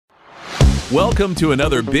Welcome to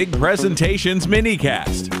another Big Presentations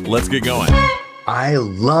minicast. Let's get going. I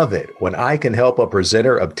love it when I can help a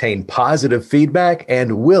presenter obtain positive feedback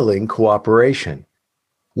and willing cooperation.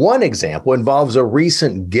 One example involves a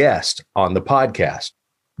recent guest on the podcast.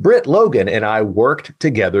 Britt Logan and I worked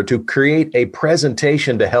together to create a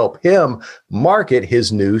presentation to help him market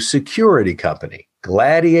his new security company,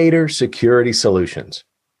 Gladiator Security Solutions.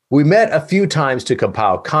 We met a few times to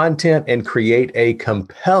compile content and create a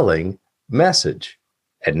compelling message.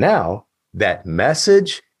 And now that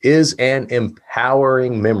message is an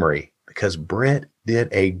empowering memory because Britt did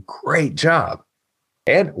a great job.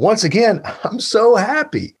 And once again, I'm so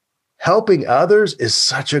happy. Helping others is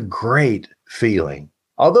such a great feeling.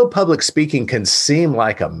 Although public speaking can seem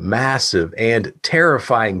like a massive and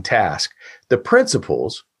terrifying task, the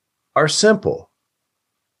principles are simple.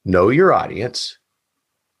 Know your audience,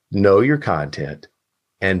 know your content,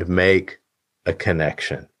 and make a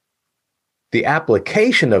connection. The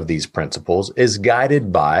application of these principles is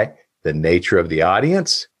guided by the nature of the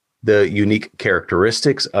audience, the unique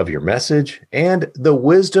characteristics of your message, and the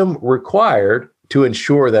wisdom required to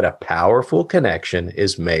ensure that a powerful connection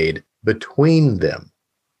is made between them.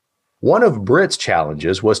 One of Britt's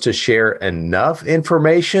challenges was to share enough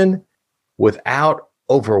information without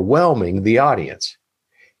overwhelming the audience.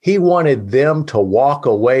 He wanted them to walk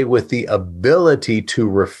away with the ability to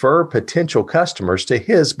refer potential customers to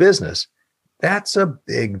his business. That's a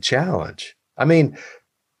big challenge. I mean,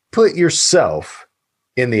 put yourself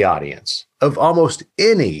in the audience of almost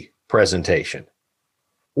any presentation.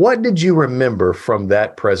 What did you remember from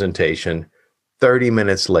that presentation 30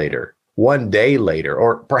 minutes later, one day later,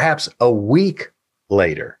 or perhaps a week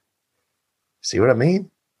later? See what I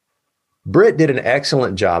mean? Britt did an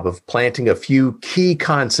excellent job of planting a few key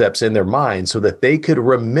concepts in their minds so that they could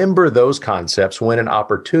remember those concepts when an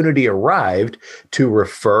opportunity arrived to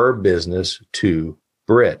refer business to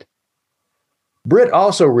Britt. Britt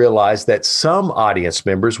also realized that some audience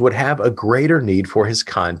members would have a greater need for his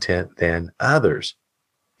content than others.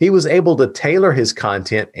 He was able to tailor his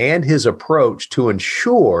content and his approach to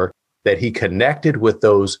ensure that he connected with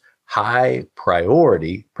those high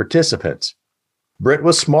priority participants. Britt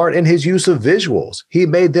was smart in his use of visuals. He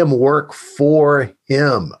made them work for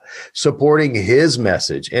him, supporting his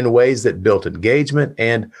message in ways that built engagement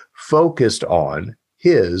and focused on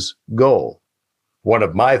his goal. One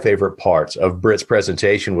of my favorite parts of Britt's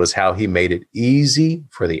presentation was how he made it easy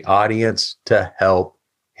for the audience to help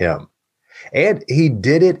him. And he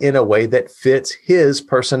did it in a way that fits his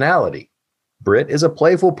personality. Britt is a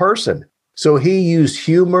playful person. So he used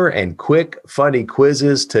humor and quick, funny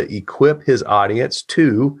quizzes to equip his audience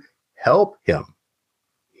to help him.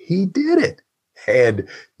 He did it, and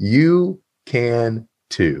you can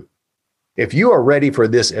too. If you are ready for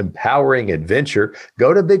this empowering adventure,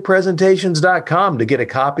 go to bigpresentations.com to get a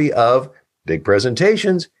copy of Big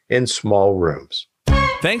Presentations in Small Rooms.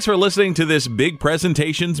 Thanks for listening to this Big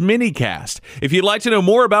Presentations minicast. If you'd like to know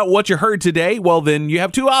more about what you heard today, well, then you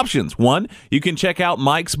have two options. One, you can check out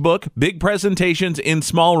Mike's book, Big Presentations in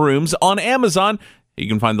Small Rooms, on Amazon. You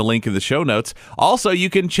can find the link in the show notes. Also,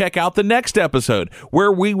 you can check out the next episode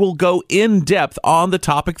where we will go in depth on the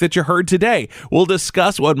topic that you heard today. We'll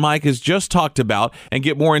discuss what Mike has just talked about and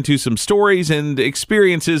get more into some stories and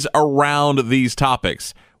experiences around these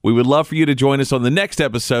topics. We would love for you to join us on the next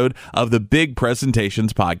episode of the Big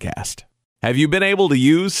Presentations podcast. Have you been able to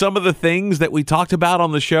use some of the things that we talked about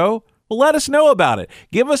on the show? Well, let us know about it.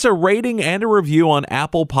 Give us a rating and a review on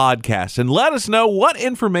Apple Podcasts and let us know what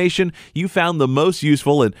information you found the most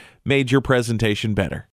useful and made your presentation better.